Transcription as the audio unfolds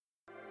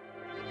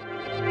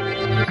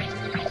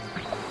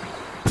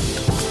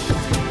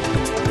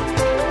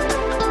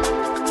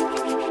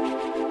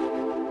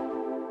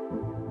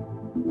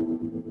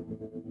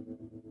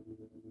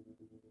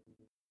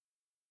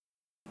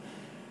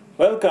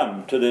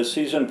Welcome to this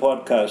season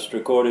podcast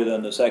recorded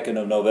on the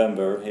 2nd of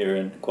November here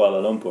in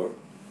Kuala Lumpur.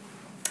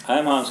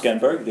 I'm Hans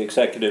Genberg, the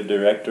Executive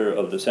Director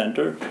of the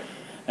Centre,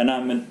 and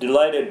I'm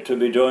delighted to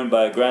be joined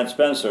by Grant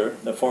Spencer,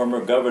 the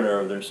former Governor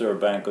of the Reserve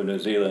Bank of New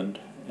Zealand,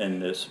 in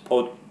this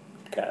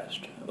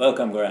podcast.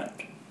 Welcome,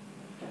 Grant.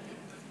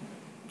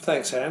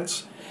 Thanks,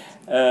 Hans.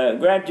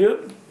 Grant,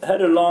 you've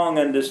had a long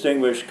and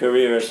distinguished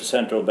career as a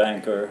central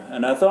banker,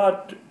 and I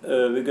thought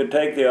we could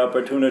take the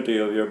opportunity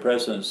of your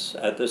presence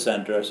at the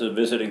Centre as a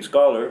visiting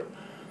scholar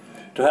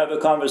to have a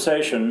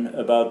conversation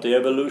about the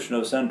evolution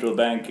of central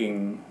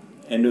banking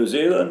in New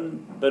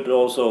Zealand, but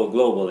also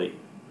globally.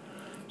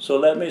 So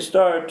let me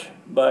start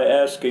by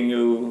asking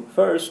you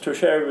first to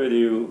share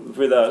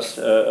with us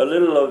a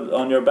little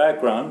on your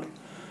background,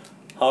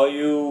 how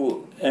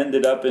you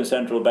ended up in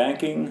central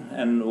banking,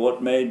 and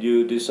what made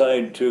you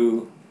decide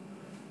to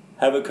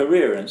have a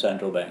career in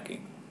central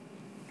banking.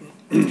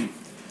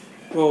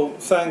 Well,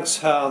 thanks,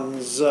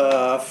 Hans,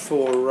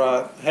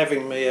 for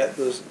having me at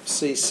the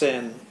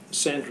CSAN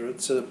Centre.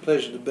 It's a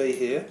pleasure to be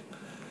here.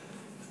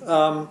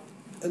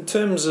 In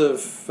terms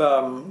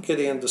of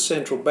getting into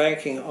central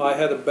banking, I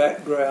had a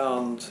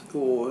background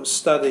or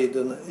studied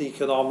in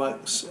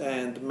economics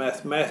and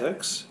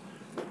mathematics,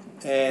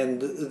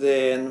 and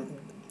then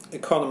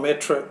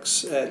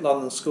econometrics at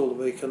London School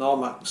of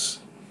Economics.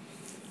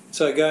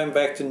 So going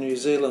back to New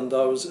Zealand,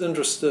 I was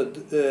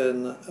interested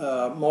in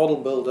model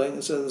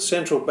building. So the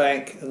central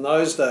bank in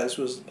those days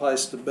was the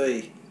place to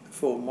be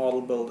for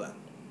model building.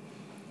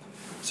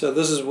 So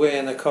this is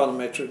when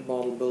econometric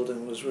model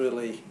building was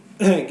really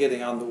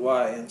getting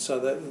underway. And so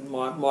that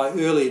my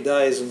early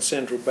days in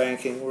central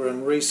banking were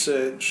in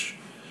research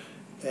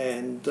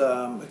and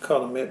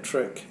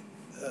econometric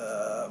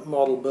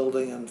model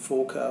building and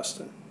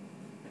forecasting.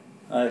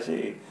 I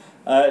see.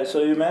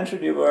 So you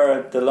mentioned you were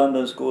at the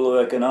London School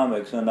of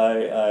Economics, and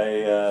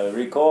I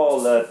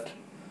recall that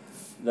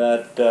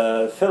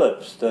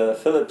Phillips, the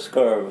Phillips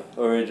curve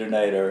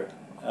originator,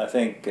 I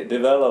think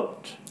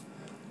developed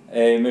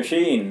a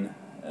machine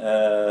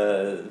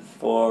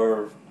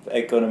for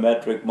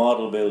econometric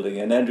model building,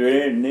 an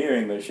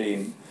engineering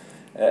machine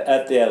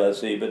at the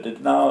LSE, but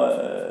it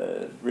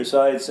now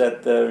resides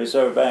at the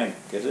Reserve Bank,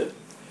 is it?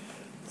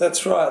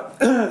 That's right.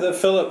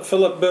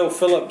 Bill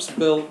Phillips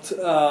built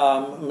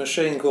a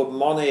machine called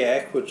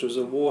Moniac, which was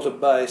a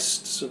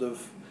water-based sort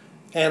of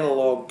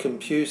analog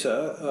computer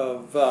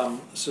of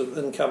sort of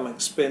income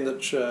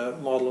expenditure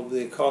model of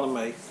the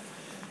economy,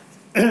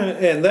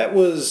 and that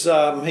was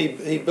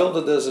he built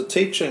it as a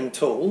teaching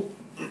tool.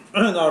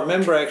 And I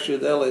remember actually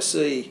at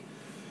LSE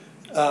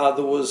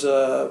there was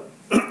a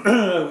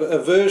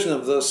version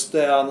of this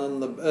down in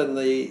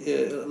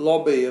the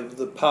lobby of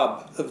the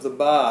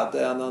bar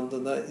down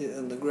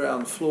in the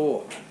ground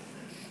floor,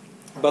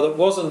 but it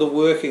wasn't a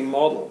working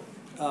model.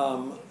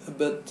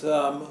 But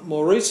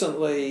more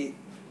recently,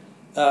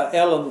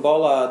 Alan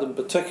Bollard in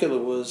particular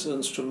was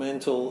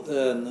instrumental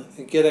in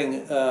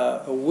getting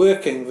a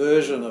working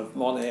version of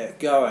Moniac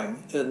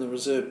going in the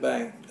Reserve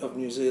Bank of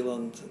New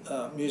Zealand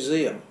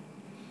museum.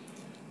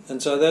 And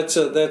so that's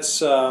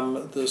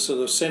the sort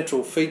of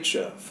central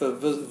feature for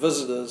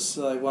visitors.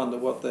 They wonder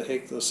what the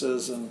heck this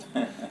is, and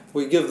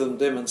we give them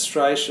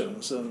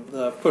demonstrations and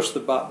push the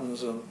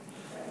buttons and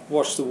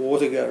watch the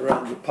water go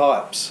around the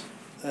pipes.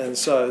 And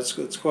so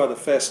it's quite a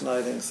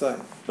fascinating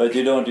thing. But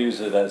you don't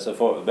use it as a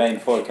main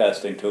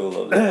forecasting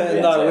tool of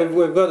the No,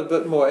 we've got a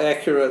bit more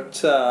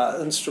accurate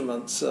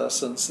instruments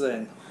since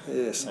then.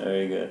 Yes.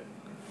 Very good.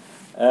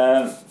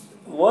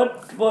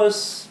 What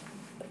was...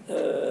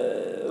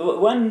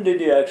 when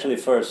did you actually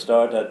first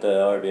start at the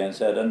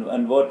RBNZ,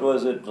 and what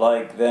was it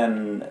like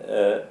then,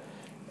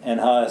 and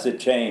how has it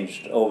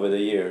changed over the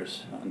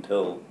years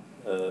until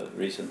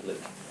recently?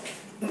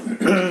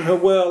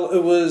 Well,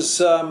 it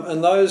was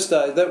in those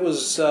days, that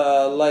was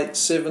late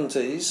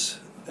 70s,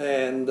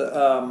 and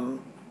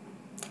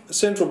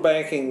central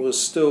banking was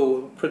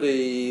still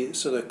pretty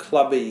sort of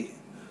clubby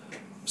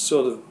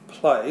sort of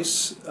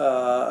place,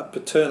 a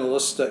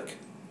paternalistic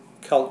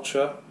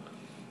culture,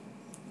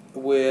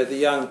 where the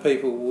young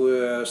people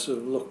were sort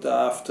of looked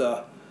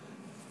after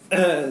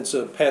and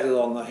sort of patted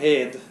on the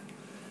head,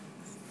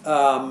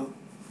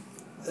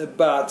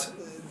 but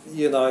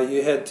you know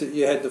you had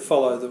to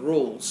follow the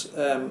rules.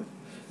 There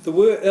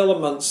were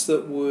elements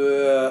that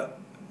were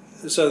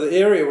so the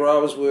area where I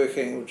was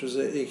working, which was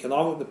the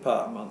economic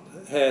department,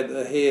 had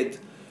a head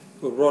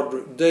called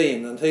Roderick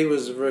Dean, and he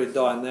was very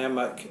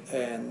dynamic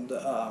and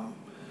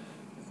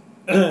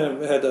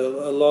had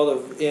a lot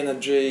of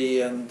energy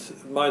and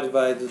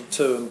motivated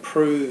to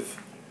improve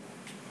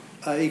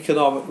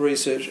economic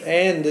research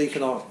and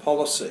economic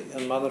policy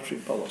and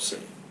monetary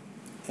policy.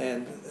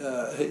 And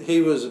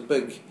he was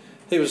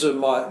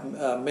my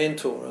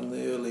mentor in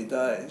the early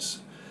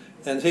days,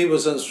 and he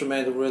was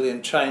instrumental really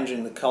in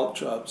changing the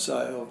culture, I'd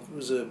say, of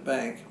Reserve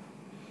Bank.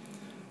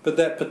 But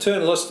that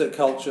paternalistic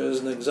culture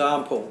is an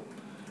example.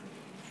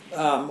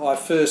 I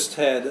first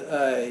had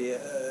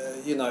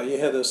you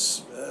had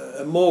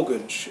a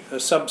mortgage, a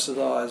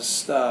subsidised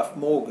staff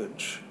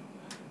mortgage,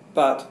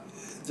 but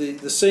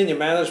the senior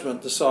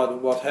management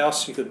decided what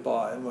house you could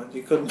buy and what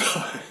you couldn't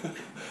buy.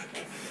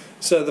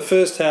 So the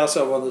first house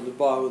I wanted to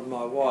buy with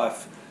my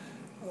wife,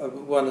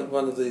 one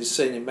of these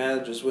senior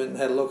managers went and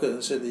had a look at it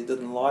and said he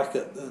didn't like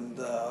it, and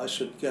I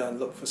should go and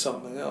look for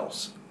something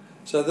else.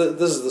 So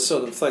this is the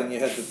sort of thing you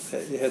had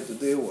to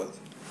deal with.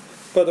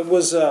 But it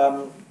was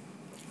an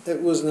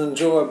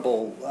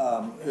enjoyable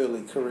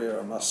early career,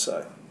 I must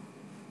say.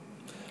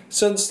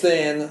 Since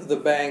then, the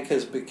bank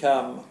has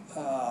become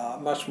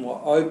much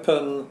more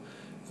open,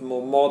 a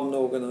more modern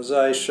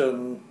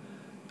organisation.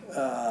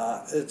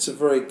 It's a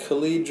very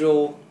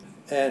collegial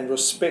and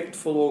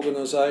respectful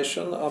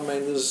organisation. I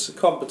mean, there's a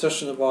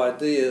competition of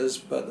ideas,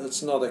 but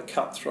it's not a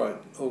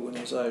cutthroat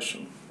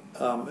organisation,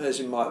 as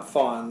you might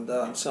find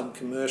in some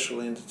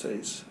commercial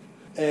entities.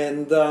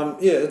 And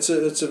it's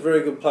a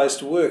very good place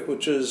to work,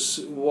 which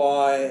is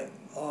why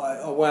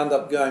I wound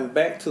up going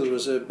back to the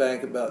Reserve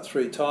Bank about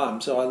 3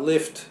 times. So I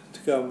left to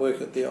go and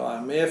work at the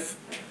IMF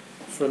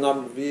for a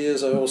number of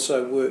years. I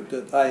also worked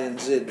at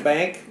ANZ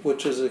Bank,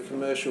 which is a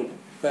commercial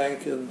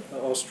bank in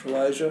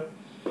Australasia,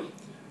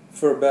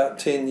 for about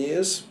 10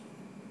 years.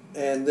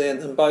 And then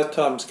in both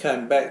times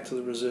came back to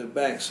the Reserve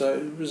Bank. So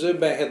the Reserve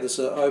Bank had this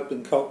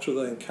open culture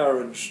that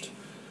encouraged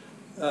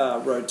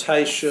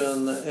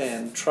rotation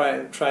and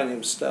training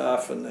of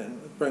staff, and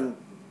then bring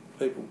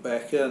people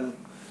back in.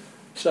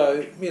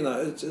 So,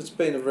 it's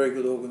been a very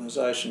good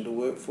organisation to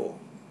work for.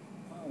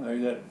 Very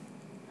good.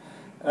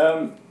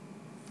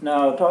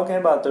 Now, talking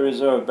about the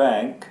Reserve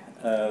Bank,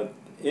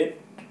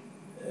 it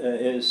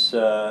is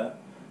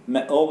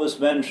always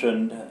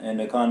mentioned in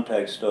the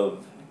context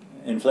of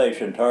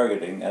inflation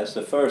targeting as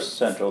the first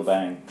central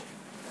bank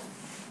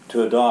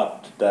to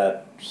adopt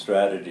that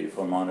strategy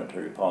for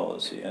monetary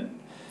policy. And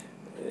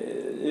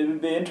it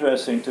would be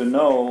interesting to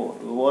know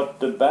what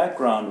the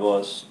background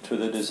was to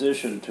the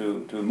decision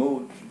to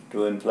move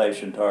to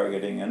inflation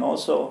targeting, and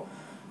also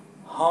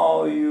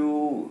how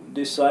you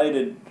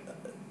decided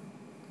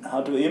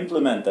how to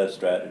implement that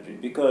strategy,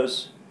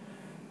 because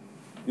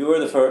you were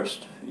the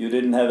first. You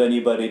didn't have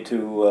anybody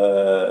to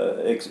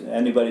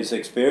anybody's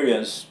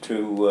experience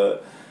to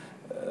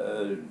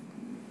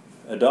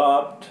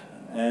adopt,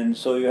 and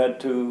so you had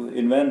to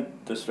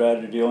invent the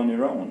strategy on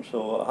your own.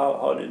 So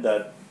how did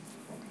that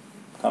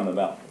come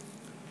about?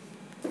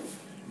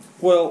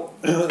 Well,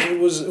 it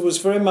was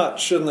very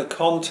much in the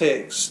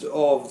context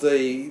of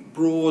the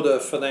broader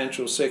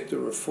financial sector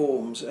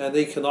reforms and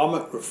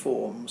economic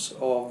reforms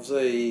of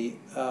the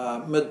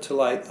mid to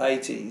late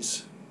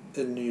 80s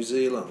in New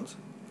Zealand,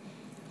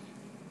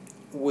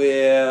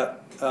 where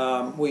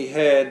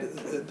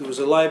there was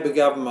a Labour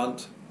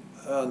government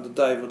under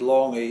David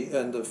Lange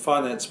and a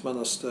finance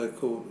minister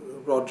called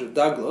Roger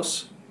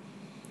Douglas,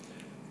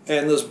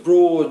 and this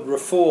broad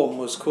reform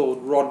was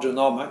called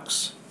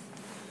Rogernomics,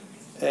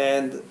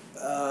 and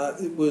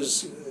it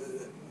was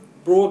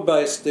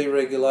broad-based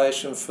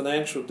deregulation,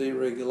 financial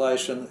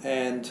deregulation,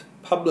 and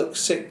public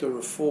sector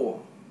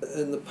reform.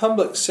 In the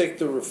public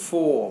sector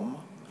reform,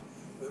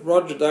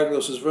 Roger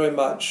Douglas was very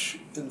much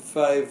in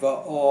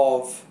favour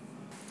of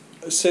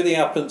setting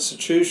up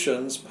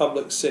institutions,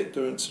 public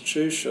sector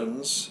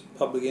institutions,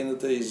 public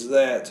entities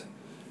that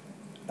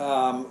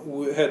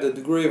had a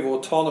degree of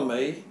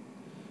autonomy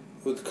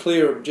with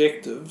clear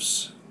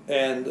objectives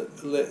and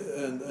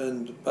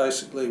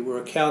basically were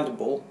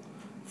accountable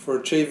for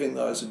achieving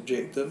those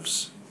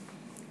objectives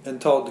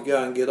and told to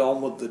go and get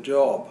on with the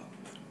job,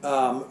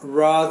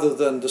 rather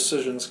than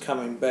decisions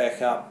coming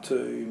back up to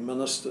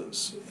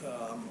ministers.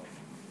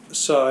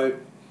 So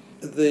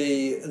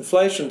the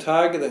inflation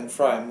targeting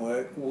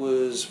framework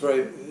was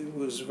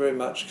very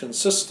much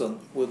consistent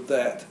with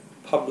that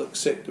public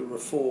sector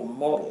reform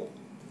model.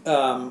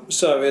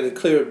 So it had a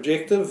clear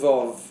objective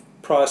of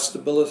price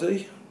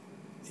stability.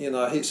 He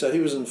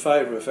was in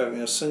favour of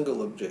having a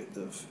single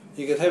objective.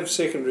 You could have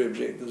secondary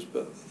objectives,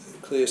 but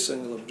clear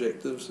single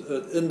objectives.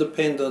 An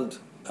independent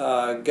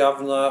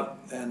governor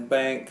and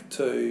bank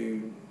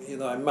to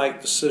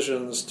make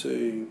decisions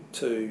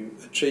to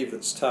achieve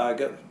its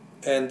target,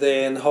 and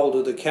then hold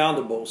it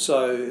accountable.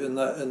 So in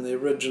the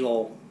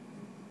original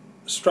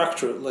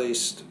structure, at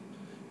least,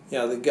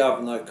 the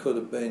governor could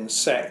have been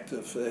sacked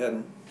if they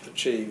hadn't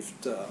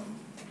achieved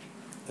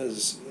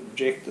his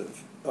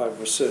objective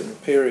over a certain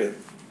period.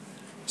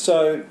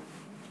 So,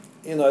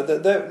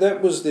 that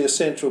was the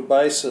essential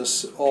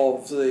basis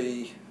of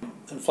the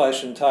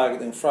inflation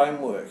targeting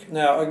framework.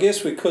 Now, I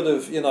guess we could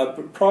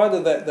have, prior to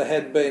that, there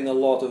had been a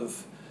lot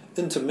of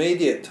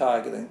intermediate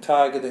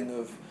targeting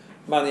of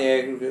money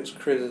aggregates,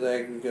 credit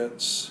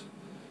aggregates,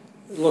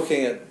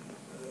 looking at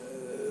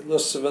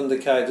lists of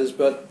indicators,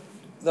 but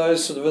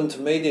those sort of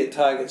intermediate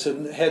targets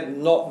had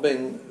not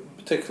been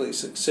particularly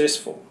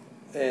successful,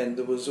 and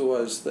there was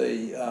always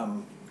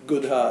the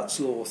Goodhart's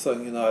law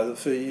thing,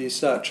 if you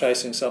start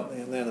chasing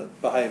something and then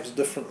it behaves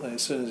differently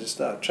as soon as you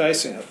start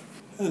chasing it.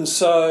 And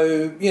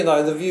so,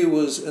 the view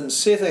was, in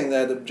setting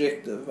that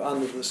objective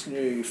under this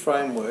new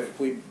framework,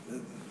 the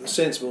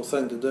sensible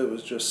thing to do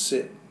was just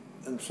set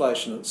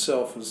inflation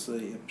itself as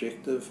the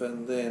objective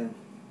and then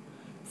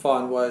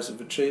find ways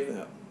of achieving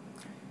it.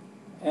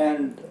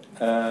 And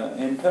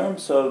in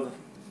terms of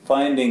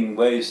finding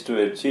ways to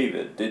achieve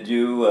it, did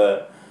you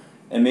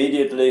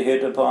immediately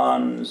hit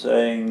upon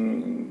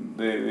saying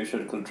we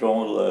should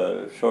control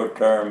a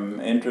short-term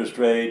interest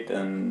rate,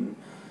 and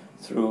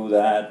through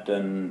that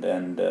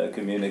and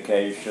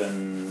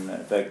communication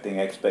affecting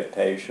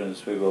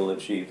expectations we will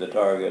achieve the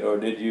target? Or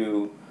did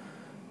you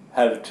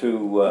have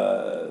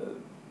to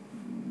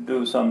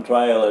do some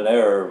trial and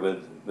error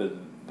with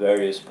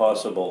various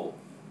possible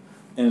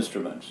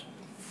instruments?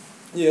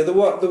 Yeah, there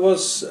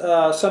was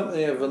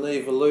something of an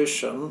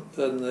evolution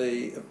in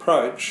the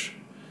approach.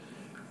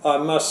 I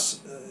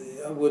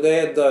would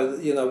add though,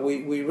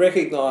 we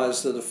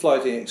recognised that a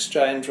floating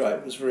exchange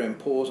rate was very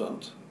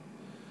important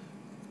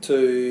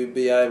to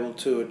be able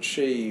to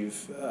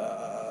achieve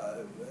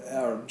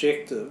our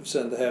objectives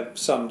and to have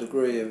some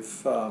degree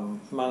of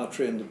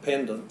monetary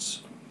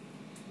independence.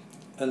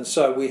 And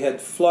so we had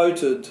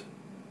floated,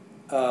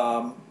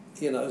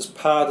 as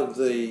part of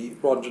the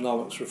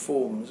Rogernomics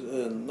reforms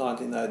in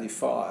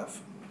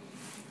 1985.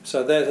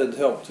 So that had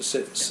helped to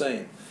set the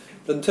scene.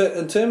 But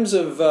in terms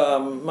of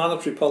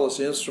monetary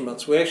policy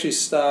instruments, we actually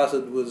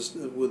started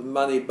with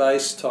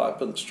money-based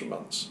type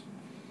instruments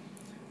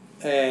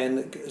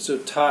and sort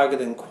of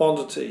targeting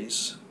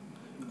quantities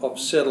of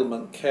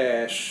settlement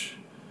cash,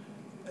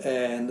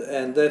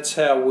 and that's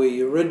how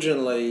we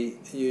originally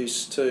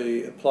used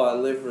to apply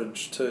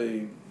leverage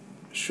to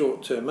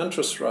short-term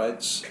interest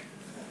rates,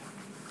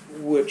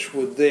 which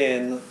would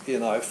then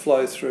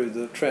flow through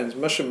the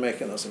transmission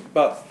mechanism.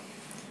 But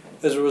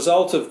as a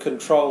result of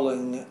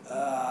controlling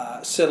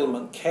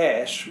settlement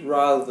cash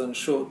rather than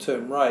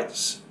short-term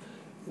rates,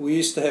 there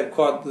used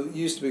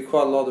to be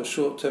quite a lot of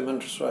short-term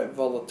interest rate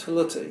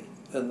volatility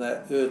in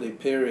that early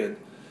period.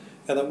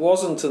 And it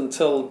wasn't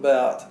until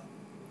about,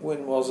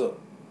 when was it?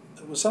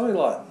 It was something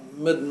like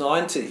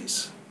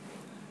mid-90s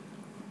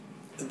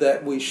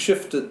that we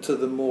shifted to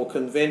the more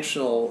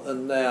conventional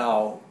and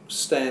now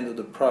standard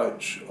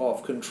approach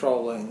of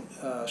controlling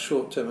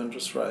short-term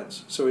interest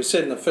rates. So we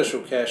set an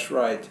official cash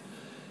rate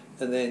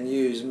and then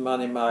use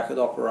money market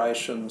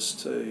operations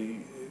to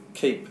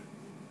keep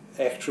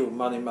actual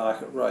money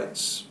market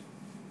rates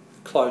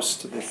close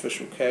to the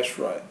official cash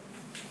rate.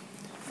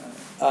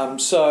 There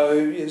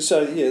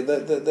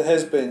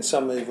has been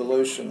some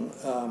evolution,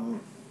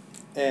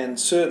 and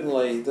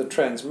certainly the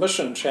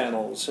transmission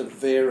channels have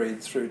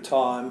varied through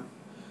time,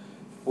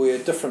 where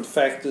different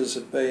factors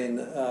have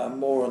been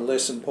more and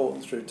less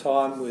important through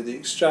time, where the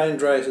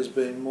exchange rate has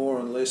been more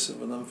and less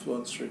of an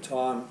influence through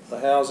time, the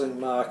housing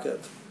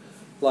market,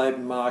 labour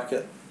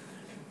market.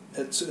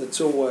 It's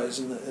always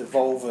an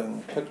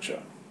evolving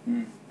picture.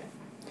 Mm.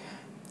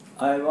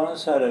 I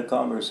once had a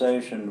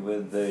conversation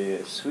with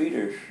the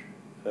Swedish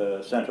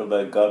central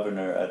bank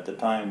governor at the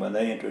time when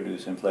they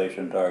introduced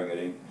inflation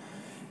targeting,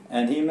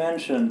 and he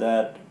mentioned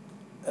that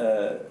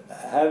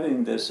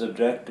having this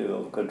objective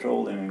of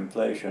controlling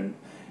inflation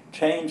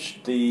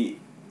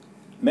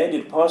made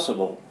it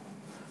possible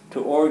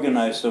to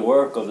organize the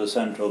work of the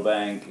central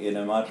bank in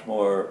a much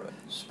more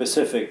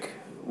specific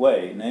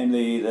way,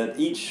 namely that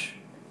each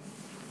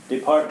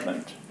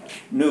department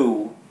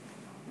knew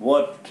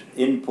what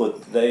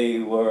input they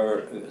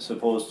were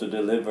supposed to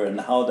deliver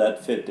and how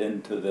that fit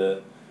into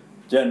the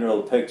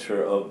general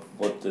picture of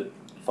what the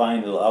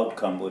final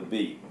outcome would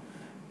be,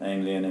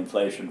 namely an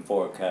inflation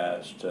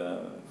forecast,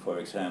 for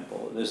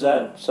example. Is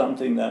that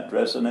something that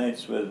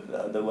resonates with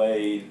the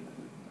way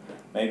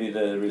maybe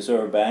the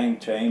Reserve Bank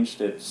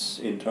changed its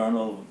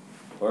internal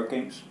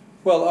workings?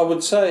 Well, I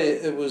would say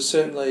it was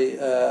certainly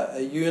a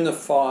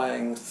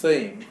unifying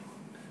theme.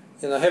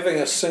 Having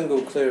a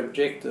single clear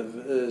objective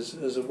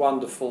is a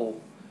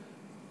wonderful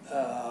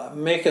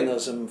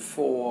mechanism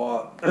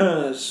for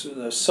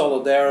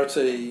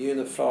solidarity,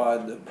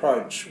 unified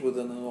approach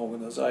within an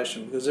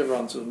organisation, because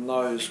everyone sort of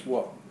knows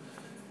what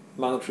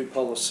monetary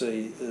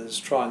policy is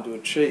trying to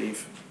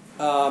achieve.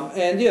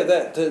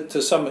 That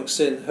to some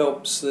extent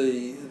helps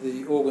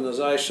the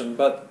organisation.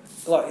 But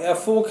like our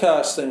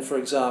forecasting, for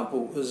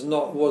example,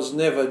 was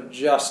never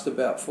just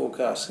about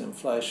forecasting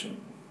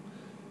inflation.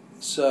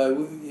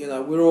 So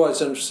we're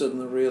always interested in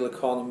the real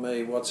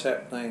economy, what's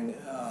happening,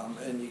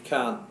 and you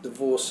can't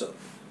divorce it.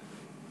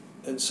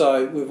 And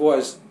so we've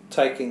always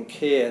taken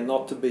care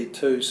not to be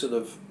too sort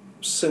of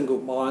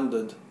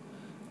single-minded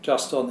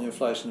just on the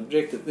inflation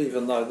objective,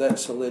 even though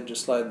that's a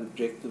legislative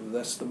objective,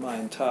 that's the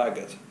main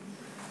target.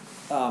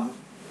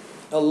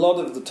 A lot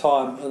of the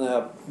time in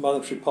our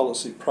monetary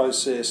policy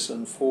process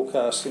and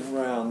forecasting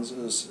rounds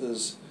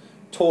is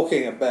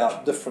talking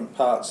about different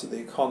parts of the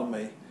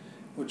economy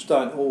which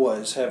don't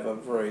always have a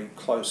very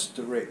close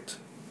direct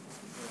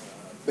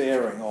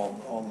bearing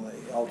on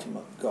the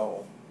ultimate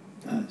goal.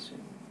 I see.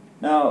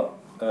 Now,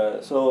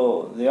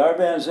 so the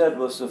RBNZ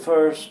was the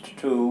first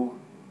to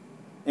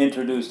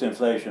introduce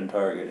inflation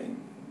targeting,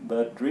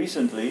 but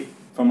recently,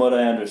 from what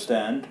I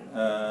understand,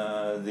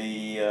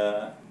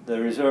 the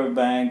Reserve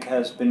Bank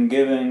has been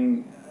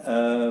giving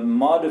a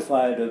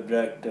modified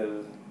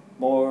objective,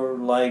 more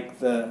like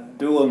the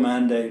dual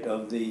mandate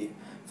of the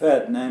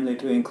Fed, namely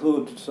to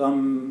include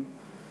some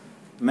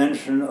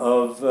mention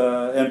of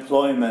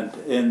employment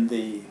in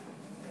the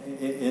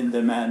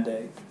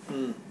mandate.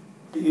 Mm.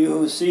 Do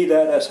you see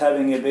that as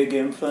having a big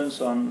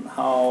influence on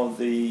how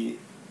the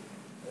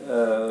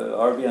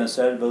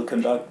RBNZ will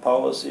conduct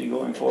policy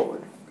going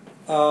forward?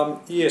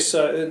 Yes,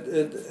 so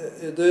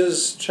it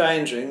is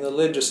changing. The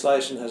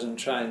legislation hasn't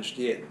changed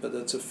yet, but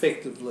it's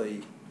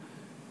effectively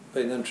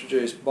been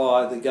introduced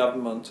by the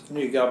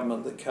new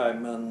government that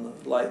came in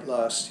late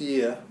last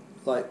year,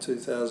 late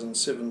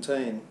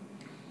 2017.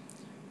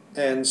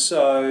 And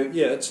so,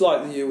 yeah, it's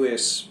like the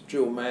US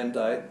dual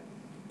mandate,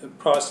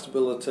 price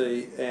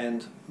stability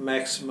and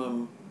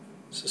maximum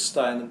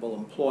sustainable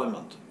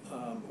employment,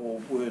 or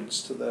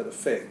words to that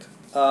effect.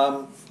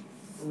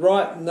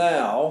 Right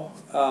now,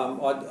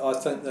 I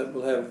think that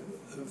will have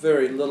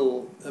very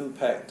little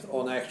impact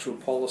on actual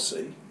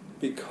policy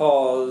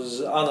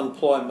because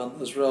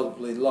unemployment is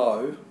relatively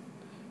low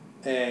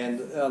and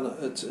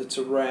it's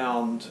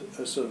around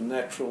a sort of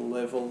natural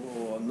level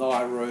or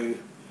NAIRU.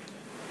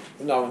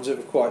 No one's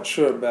ever quite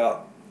sure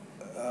about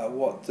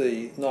what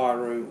the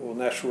NAIRU or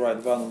national rate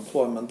of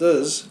unemployment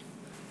is,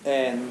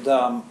 and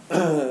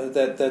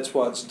that's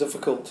why it's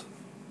difficult.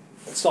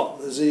 It's not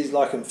as easy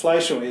like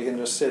inflation where you can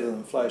just set an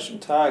inflation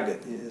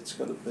target. It's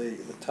got to be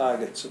the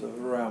target sort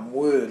of around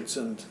words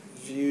and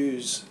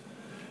views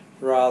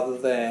rather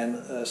than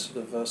a sort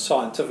of a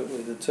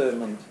scientifically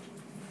determined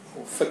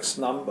or fixed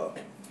number.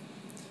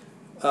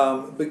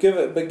 But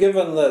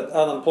given that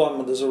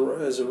unemployment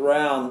is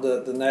around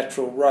the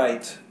natural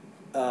rate,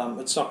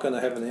 it's not going to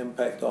have an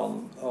impact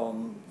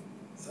on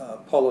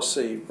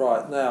policy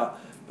right now.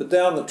 But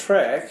down the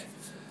track,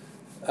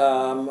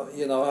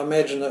 I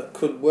imagine it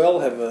could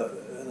well have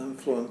an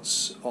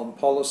influence on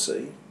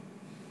policy,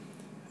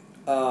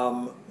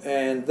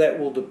 and that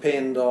will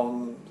depend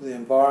on the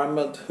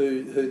environment,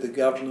 who the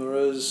governor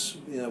is,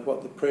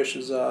 what the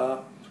pressures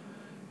are.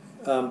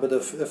 But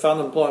if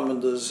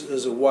unemployment is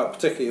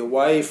particularly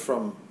away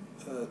from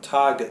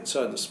target,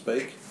 so to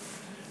speak,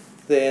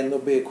 then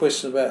there'll be a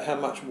question about how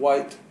much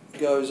weight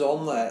goes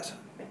on that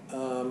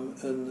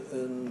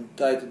in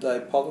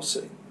day-to-day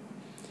policy,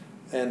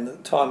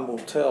 and time will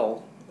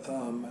tell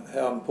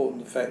how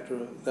important a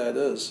factor that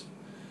is.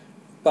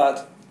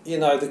 But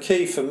the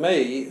key for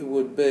me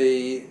would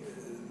be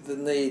the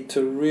need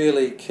to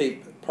really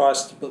keep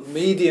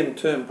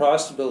medium-term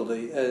price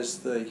stability as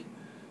the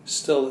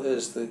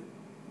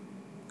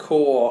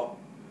core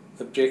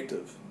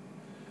objective,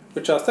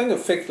 which I think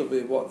effectively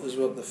is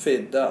what the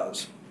Fed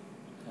does.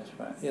 That's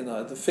right.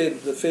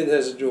 The Fed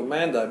has a dual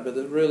mandate, but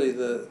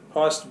the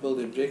price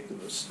stability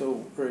objective is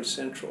still very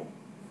central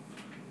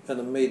in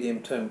a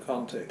medium-term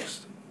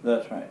context.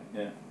 That's right,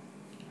 yeah.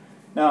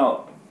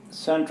 Now,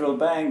 central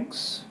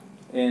banks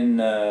in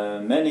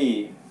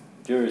many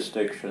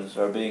jurisdictions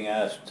are being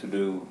asked to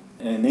do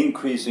an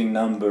increasing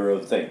number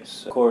of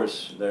things. Of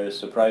course, there's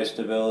the price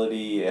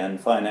stability and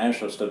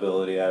financial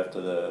stability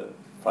after the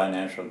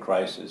financial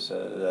crisis.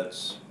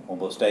 That's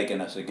almost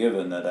taken as a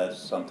given that that's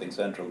something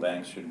central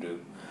banks should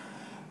do.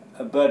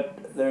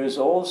 But there is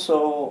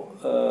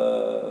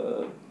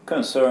also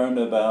concern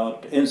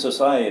in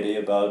society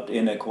about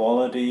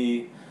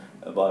inequality,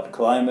 about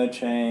climate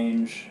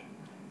change,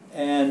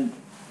 and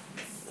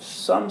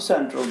some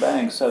central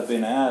banks have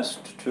been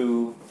asked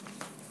to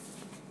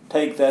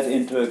take that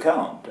into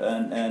account.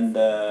 And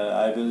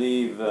I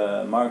believe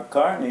Mark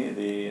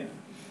Carney,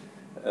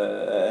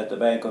 at the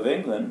Bank of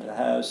England,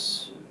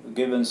 has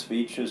given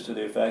speeches to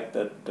the effect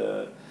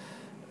that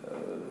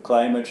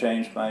climate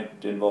change might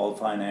involve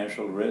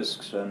financial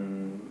risks,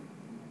 and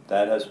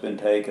that has been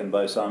taken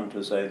by some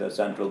to say that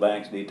central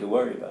banks need to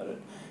worry about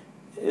it.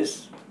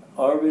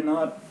 Are we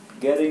not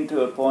getting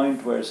to a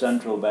point where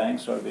central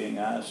banks are being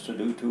asked to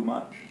do too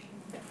much?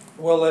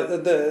 Well,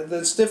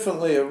 there's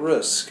definitely a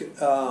risk.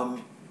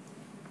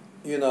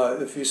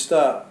 If you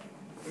start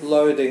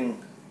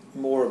loading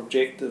more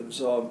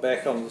objectives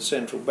back on the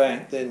central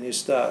bank, then you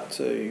start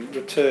to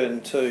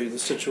return to the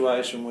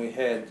situation we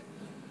had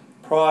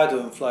prior to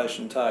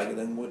inflation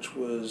targeting, which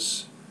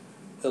was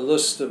a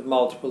list of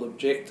multiple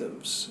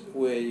objectives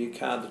where you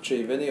can't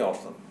achieve any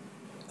of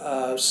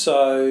them.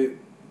 So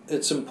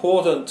it's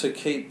important to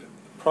keep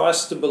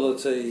price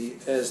stability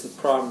as the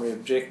primary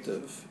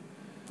objective.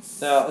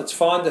 Now, it's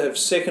fine to have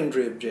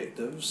secondary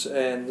objectives,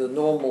 and the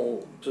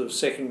normal sort of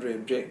secondary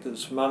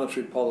objectives for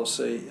monetary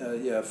policy,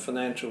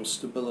 financial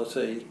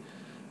stability,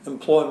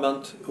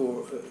 employment,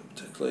 or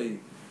particularly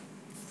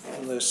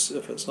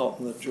if it's not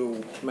in the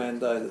dual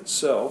mandate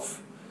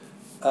itself.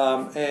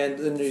 And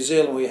in New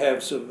Zealand we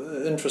have sort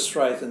of interest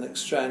rate and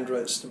exchange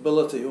rate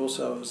stability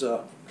also as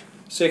a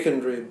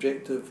secondary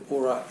objective,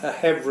 or a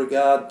have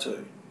regard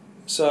to.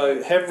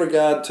 So have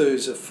regard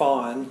tos are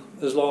fine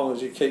as long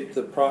as you keep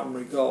the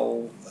primary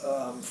goal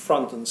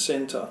front and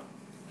centre.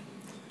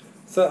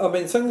 So,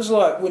 things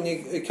like, when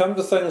you come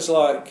to things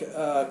like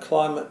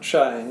climate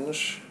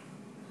change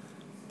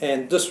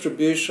and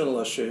distributional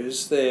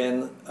issues,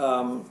 then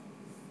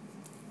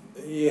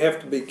you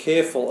have to be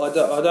careful. I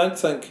don't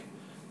think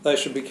they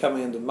should be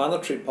coming into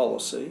monetary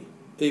policy,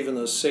 even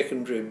as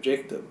secondary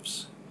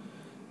objectives.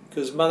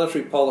 because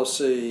monetary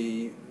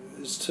policy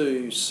is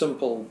too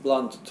simple,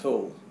 blunt a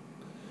tool.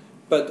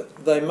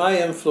 But they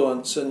may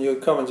influence, and your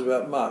comments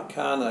about Mark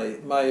Carney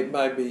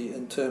may be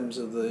in terms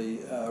of the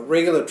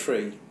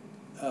regulatory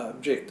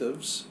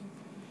objectives,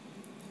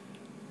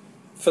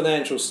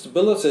 financial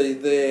stability.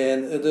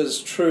 Then it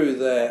is true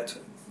that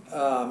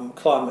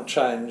climate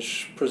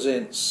change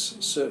presents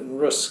certain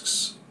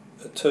risks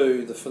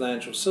to the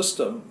financial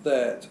system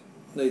that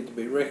need to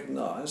be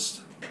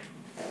recognised,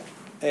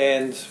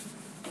 and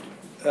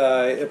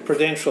a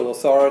prudential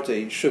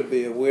authority should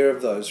be aware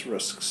of those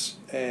risks,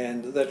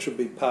 and that should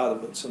be part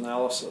of its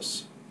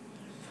analysis,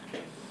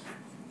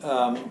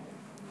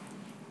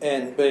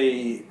 and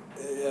be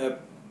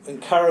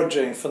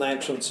encouraging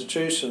financial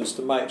institutions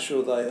to make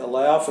sure they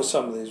allow for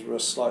some of these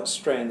risks, like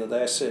stranded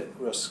asset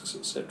risks,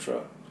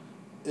 etc.,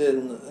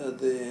 in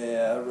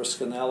their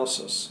risk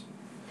analysis.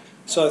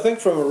 So I think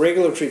from a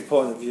regulatory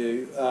point of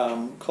view,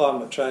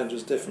 climate change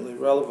is definitely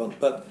relevant,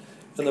 but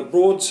in a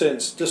broad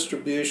sense,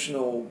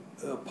 distributional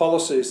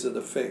policies that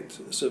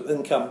affect sort of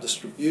income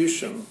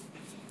distribution,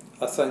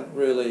 I think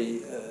really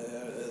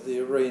the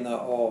arena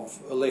of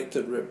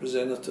elected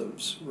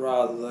representatives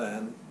rather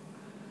than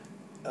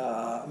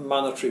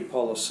monetary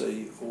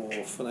policy or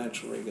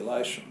financial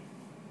regulation.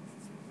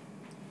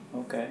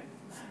 Okay.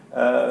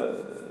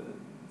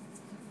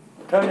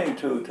 Turning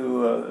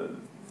to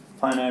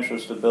financial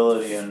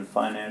stability and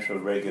financial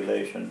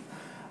regulation,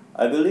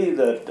 I believe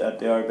that at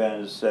the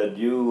RBAN said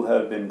you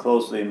have been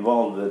closely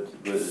involved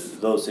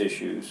with those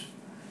issues,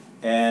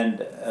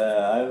 and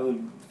I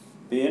would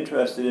be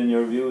interested in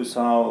your views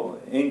how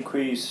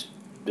increased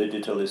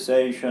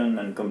digitalization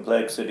and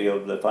complexity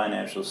of the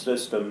financial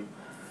system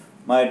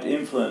might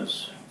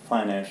influence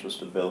financial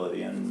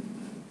stability,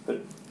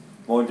 but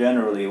more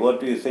generally, what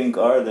do you think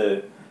are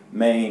the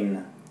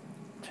main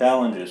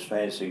challenges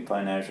facing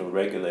financial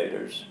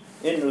regulators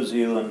in New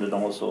Zealand and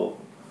also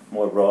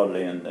more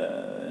broadly in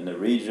the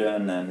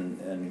region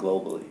and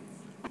globally?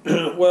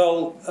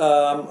 Well,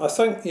 I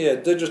think,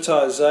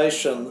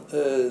 digitisation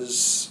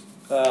is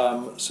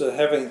sort of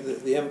having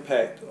the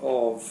impact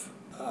of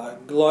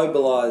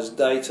globalised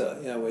data,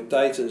 where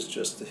data is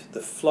just,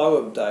 the flow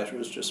of data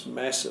is just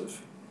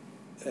massive,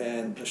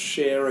 and the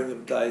sharing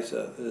of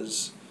data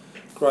is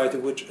greater,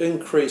 which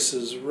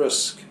increases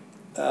risk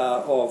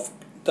of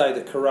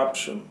data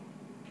corruption.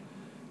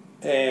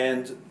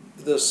 And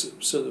this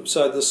the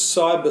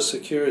cyber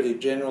security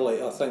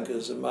generally, I think,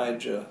 is a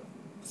major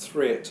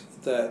threat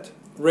that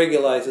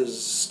regulators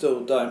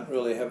still don't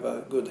really have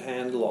a good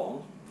handle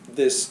on.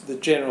 They're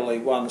generally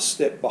one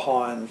step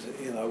behind,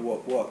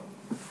 what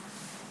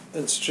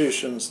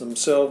institutions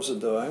themselves are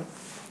doing.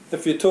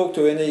 If you talk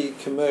to any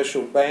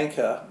commercial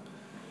banker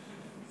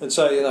and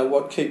say,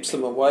 what keeps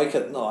them awake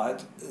at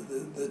night,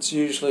 it's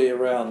usually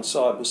around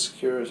cyber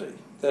security.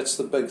 That's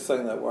the big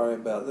thing they worry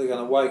about. They're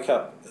going to wake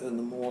up in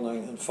the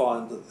morning and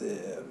find that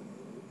their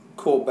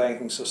core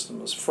banking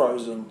system is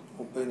frozen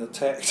or been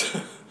attacked,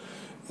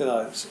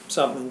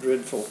 something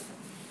dreadful.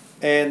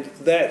 And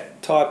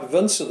that type of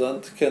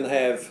incident can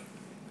have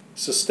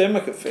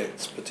systemic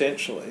effects,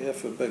 potentially,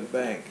 if a big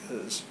bank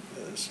is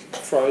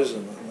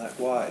frozen in that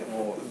way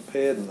or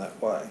impaired in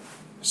that way.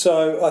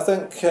 So I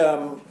think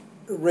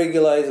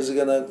regulators are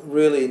going to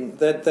really,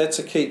 that's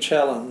a key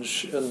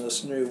challenge in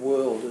this new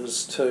world,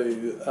 is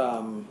to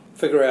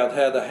figure out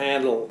how to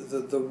handle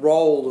the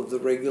role of the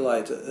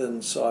regulator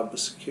in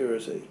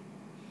cybersecurity,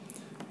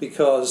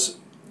 because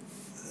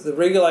the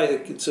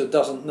regulator sort of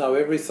doesn't know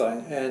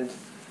everything, and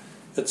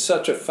it's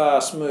such a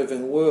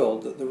fast-moving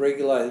world that the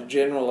regulator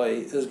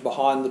generally is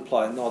behind the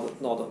play, not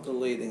at the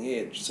leading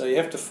edge. So you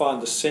have to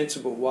find a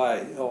sensible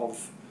way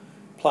of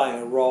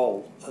playing a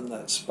role in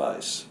that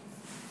space.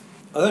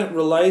 I think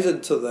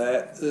related to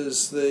that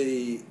is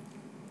the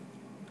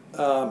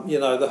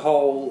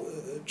whole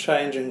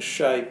changing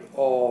shape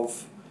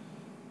of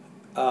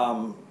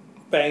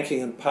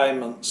banking and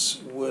payments,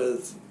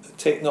 with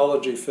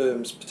technology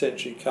firms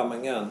potentially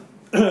coming in,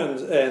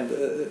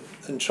 and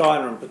in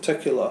China in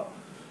particular,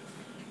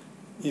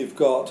 you've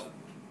got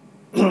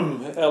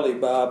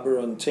Alibaba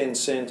and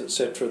Tencent,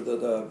 etc.,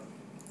 that are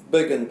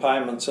big in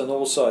payments and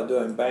also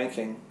doing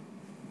banking,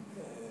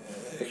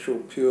 actual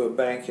pure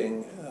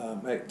banking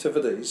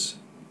activities.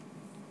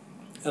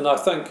 And I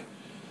think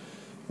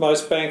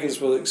most bankers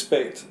will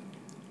expect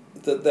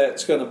that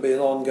that's going to be an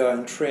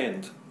ongoing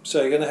trend. So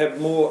you're going to have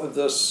more of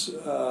this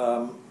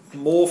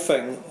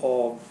morphing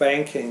of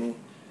banking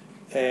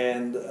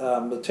and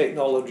the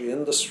technology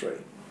industry.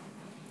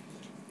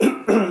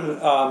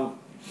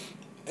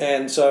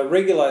 And so a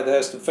regulator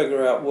has to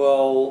figure out,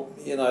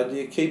 do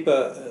you keep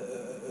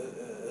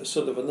a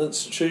sort of an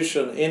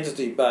institution,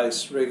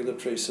 entity-based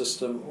regulatory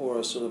system, or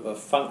a sort of a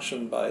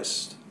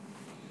function-based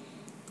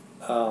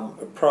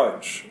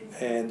approach,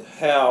 and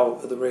how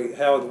are the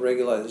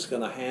regulators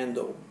going to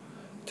handle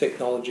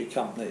technology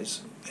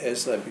companies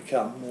as they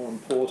become more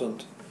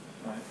important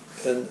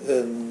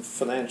in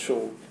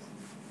financial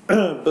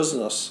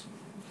business.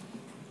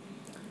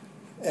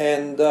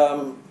 And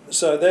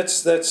so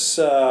that's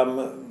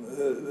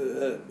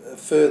a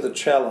further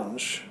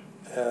challenge,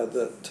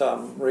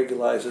 that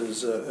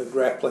regulators are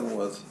grappling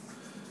with.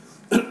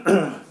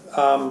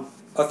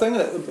 I think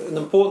an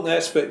important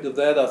aspect of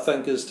that, I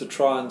think, is to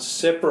try and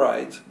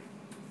separate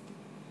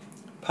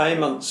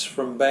payments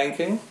from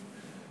banking.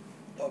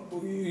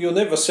 You'll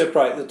never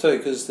separate the two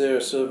because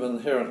they're sort of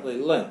inherently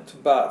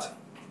linked, but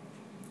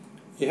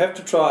you have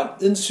to try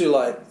and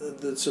insulate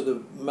the sort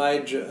of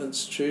major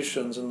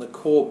institutions and the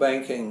core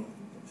banking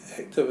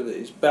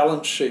activities,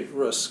 balance sheet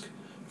risk,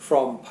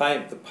 from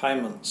the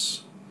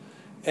payments.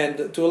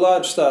 And to a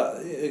large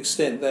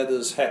extent that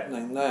is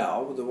happening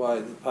now with the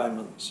way the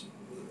payments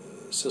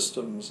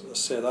systems are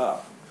set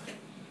up.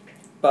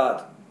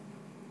 But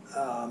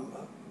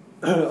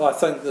I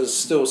think there's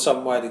still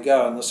some way to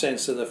go in the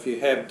sense that if you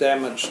have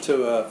damage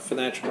to a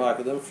financial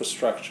market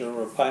infrastructure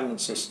or a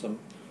payment system,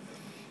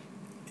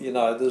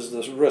 there's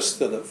this risk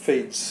that it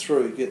feeds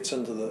through, gets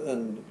into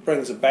and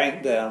brings a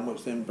bank down,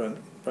 which then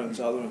brings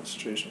other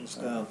institutions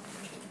down.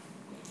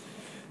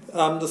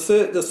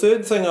 The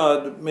third thing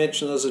I'd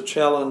mention as a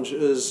challenge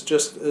is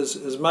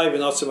maybe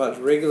not so much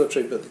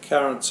regulatory, but the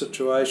current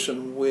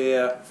situation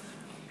where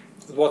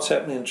what's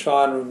happening in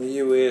China and the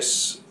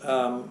US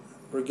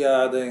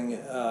regarding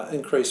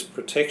increased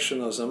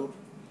protectionism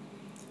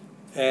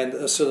and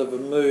a sort of a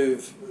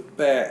move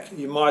back,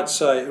 you might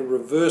say a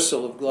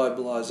reversal of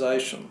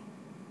globalisation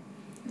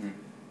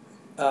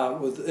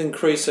with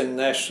increasing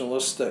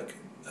nationalistic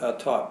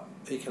type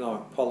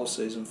economic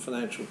policies and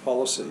financial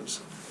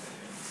policies.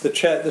 The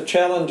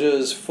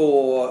challenges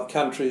for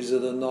countries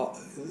that are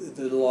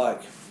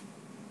like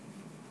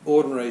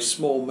ordinary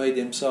small,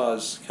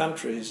 medium-sized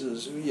countries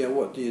is,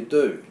 what do you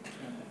do?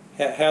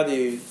 How do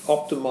you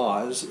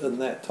optimise in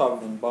that type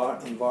of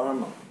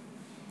environment?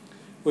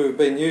 We've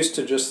been used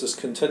to just this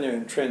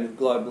continuing trend of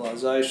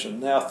globalisation.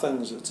 Now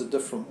it's a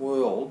different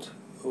world,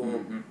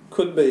 or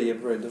could be a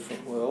very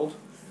different world.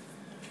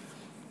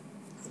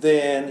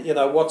 Then,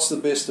 what's the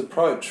best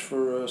approach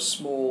for a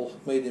small,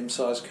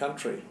 medium-sized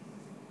country?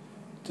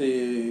 Do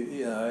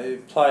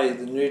you, play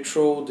the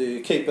neutral? Do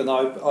you keep an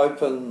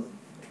open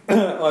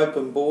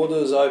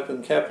borders,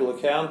 open capital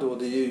account, or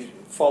do you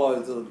follow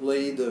the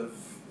lead of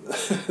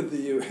the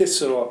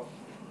US, or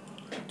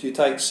do you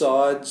take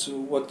sides?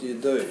 Or what do you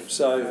do?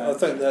 So right. I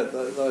think that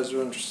those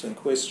are interesting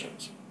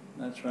questions.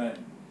 That's right.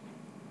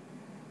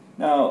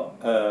 Now,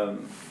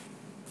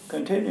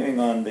 continuing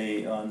on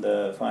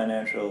the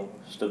financial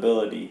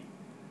stability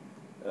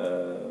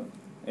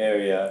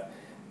area,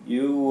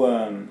 you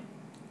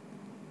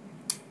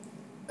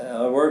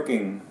are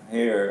working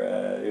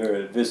here.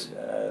 You're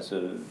as a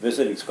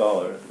visiting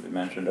scholar, we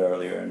mentioned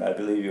earlier, and I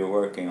believe you're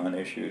working on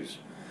issues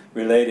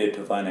related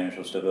to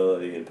financial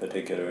stability, in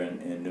particular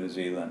in New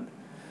Zealand.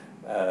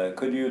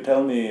 Could you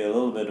tell me a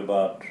little bit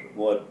about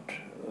what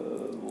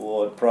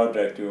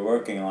project you're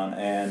working on,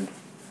 and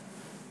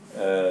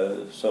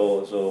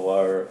so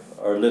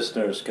our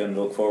listeners can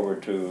look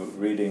forward to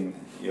reading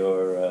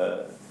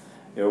your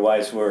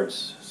wise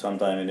words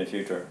sometime in the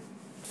future?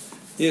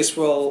 Yes,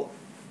 well,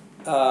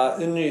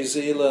 in New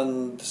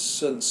Zealand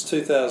since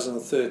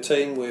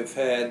 2013 we've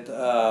had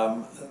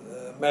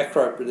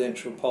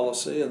macroprudential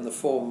policy in the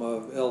form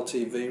of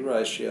LTV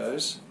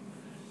ratios,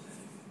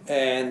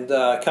 and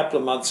a couple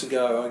of months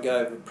ago I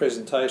gave a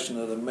presentation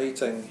at a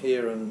meeting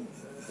here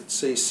at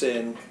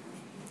CSEN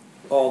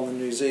on the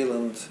New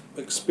Zealand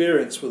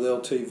experience with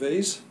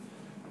LTVs.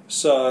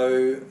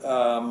 So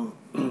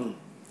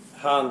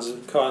Hans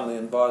had kindly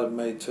invited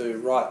me to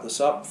write this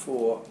up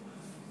for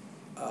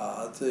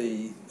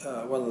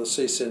one of the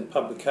CSEN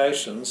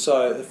publications.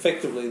 So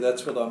effectively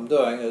that's what I'm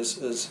doing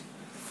is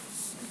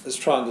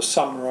trying to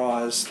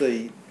summarise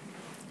the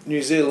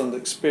New Zealand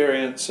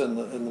experience and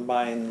the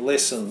main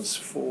lessons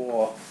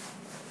for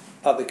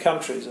other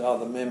countries,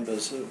 other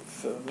members of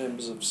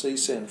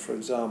CSEN, for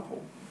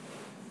example.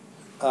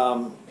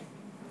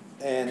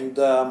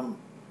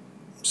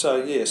 So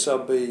yes, I'll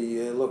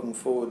be looking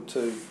forward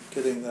to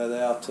getting that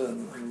out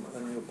in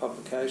your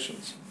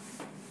publications.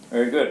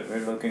 Very good.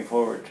 We're looking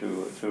forward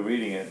to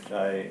reading it.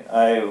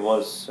 I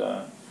was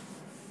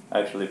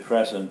actually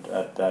present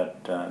at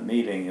that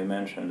meeting you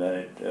mentioned,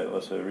 and it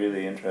was a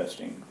really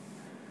interesting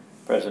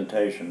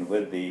presentation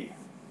with the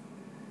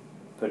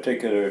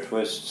particular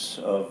twists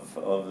of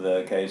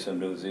the case of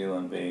New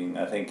Zealand being,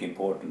 I think,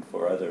 important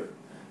for other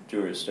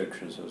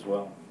jurisdictions as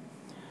well.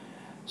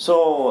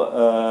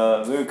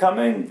 So we're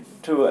coming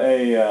to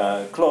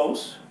a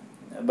close,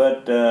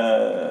 but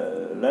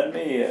let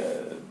me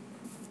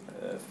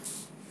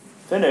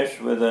finish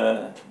with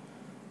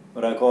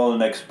what I call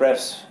an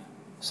express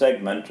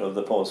segment of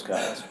the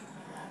postcast.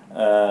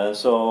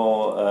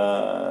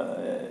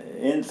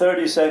 In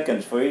 30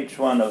 seconds for each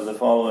one of the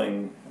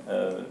following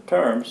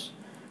terms,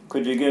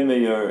 could you give me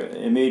your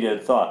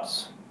immediate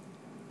thoughts?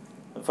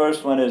 The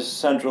first one is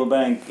central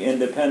bank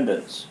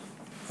independence.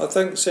 I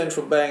think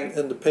central bank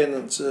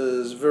independence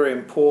is very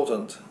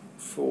important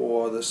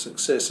for the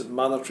success of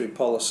monetary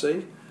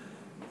policy.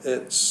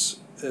 It's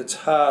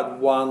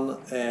hard won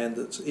and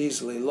it's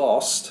easily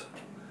lost,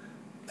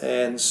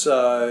 and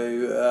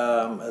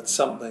so it's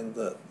something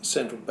that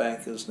central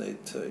bankers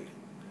need to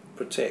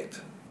protect.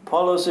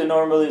 Policy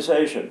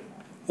normalization.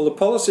 Well, the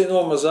policy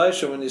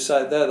normalisation, when you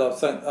say that, I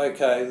think,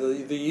 okay,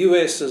 the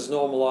US is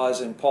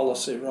normalising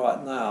policy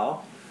right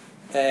now,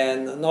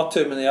 and not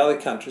too many other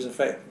countries, in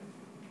fact,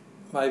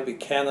 maybe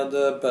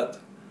Canada,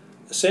 but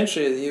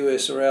essentially the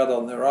US are out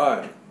on their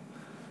own.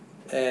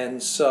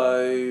 And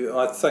so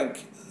I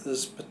think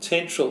there's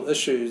potential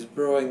issues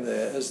brewing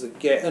there as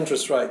the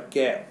interest rate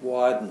gap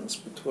widens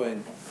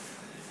between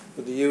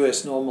with the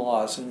US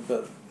normalising,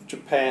 but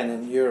Japan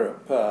and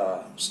Europe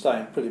are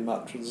staying pretty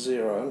much with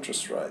zero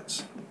interest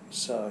rates.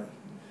 So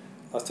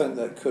I think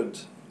that could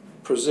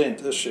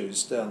present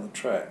issues down the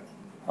track.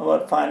 How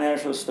about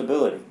financial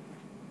stability?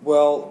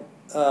 Well,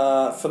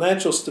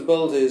 financial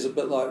stability is a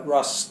bit like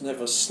rust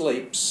never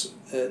sleeps.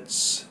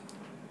 It's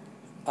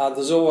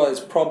there's always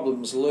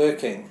problems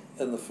lurking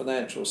in the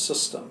financial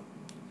system.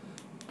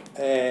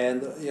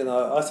 And,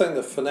 I think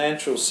the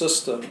financial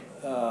system,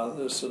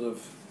 the sort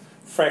of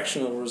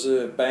fractional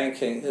reserve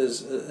banking,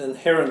 is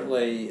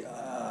inherently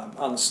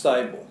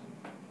unstable.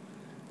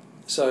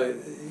 So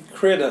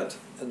credit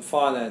in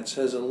finance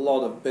has a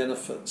lot of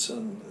benefits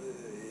and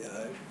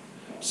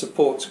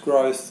supports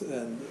growth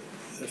and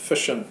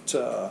efficient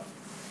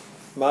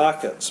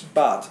markets,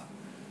 but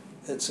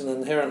it's an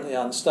inherently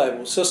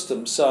unstable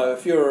system. So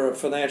if you're a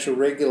financial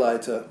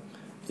regulator,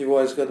 you've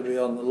always got to be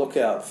on the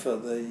lookout for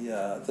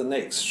the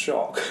next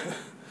shock.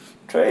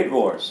 Trade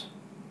wars.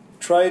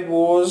 Trade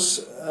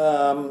wars,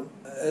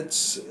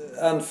 it's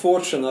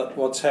unfortunate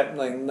what's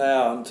happening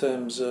now in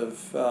terms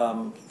of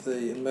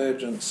the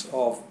emergence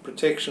of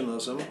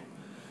protectionism,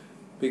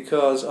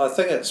 because I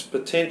think it's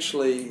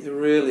potentially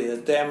really a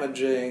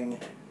damaging,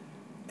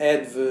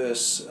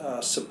 adverse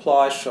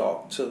supply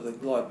shock to the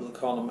global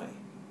economy.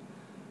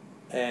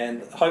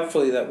 And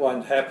hopefully that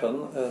won't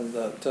happen, and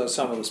that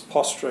some of this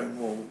posturing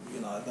will,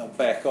 they'll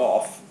back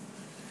off.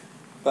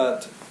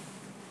 But,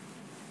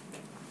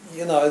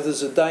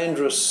 there's a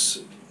dangerous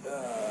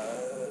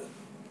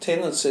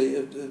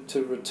tendency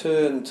to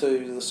return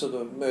to the sort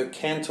of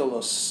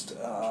mercantilist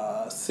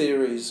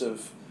theories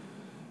of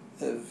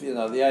the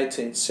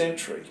 18th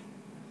century,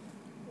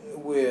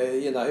 where,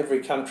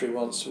 every country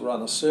wants to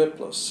run a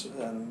surplus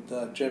and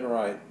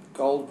generate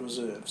gold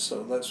reserves.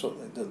 So that's what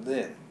they did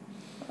then.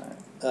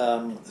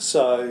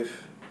 So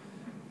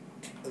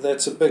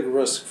that's a big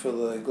risk for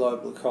the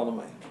global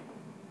economy.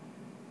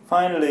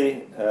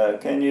 Finally,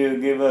 can you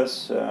give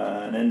us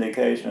an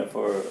indication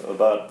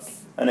about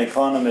an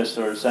economist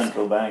or a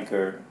central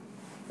banker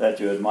that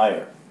you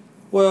admire?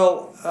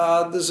 Well,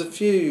 there's a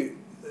few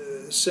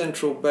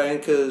central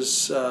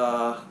bankers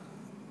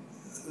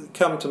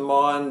come to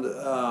mind.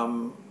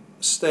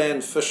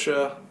 Stan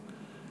Fisher,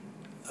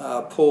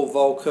 Paul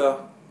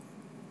Volcker,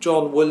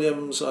 John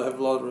Williams I have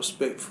a lot of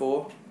respect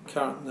for,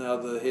 now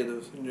the head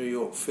of New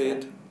York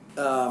Fed.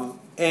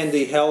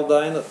 Andy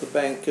Haldane at the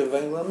Bank of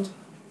England,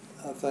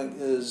 I think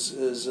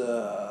is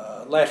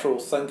a lateral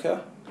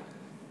thinker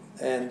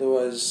and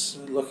always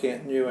looking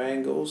at new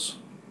angles.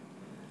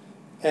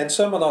 And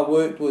someone I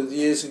worked with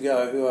years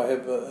ago who I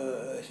have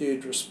a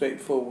huge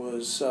respect for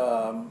was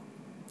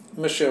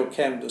Michel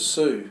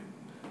Camdessus,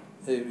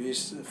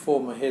 who's the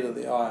former head of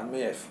the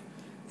IMF.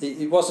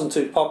 He wasn't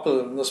too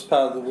popular in this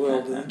part of the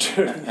world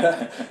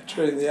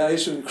during the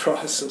Asian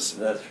crisis.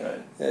 That's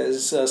right.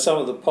 As some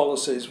of the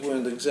policies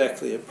weren't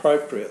exactly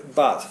appropriate,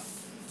 but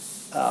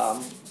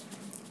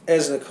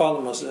as an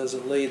economist, as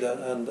a leader,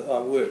 and I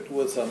worked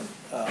with him,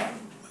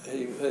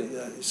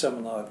 he's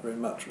someone I very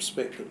much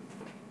respected.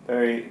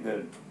 Very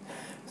good.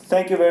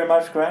 Thank you very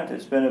much, Grant.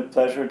 It's been a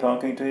pleasure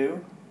talking to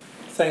you.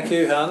 Thank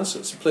you, Hans.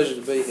 It's a pleasure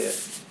to be here.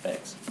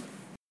 Thanks.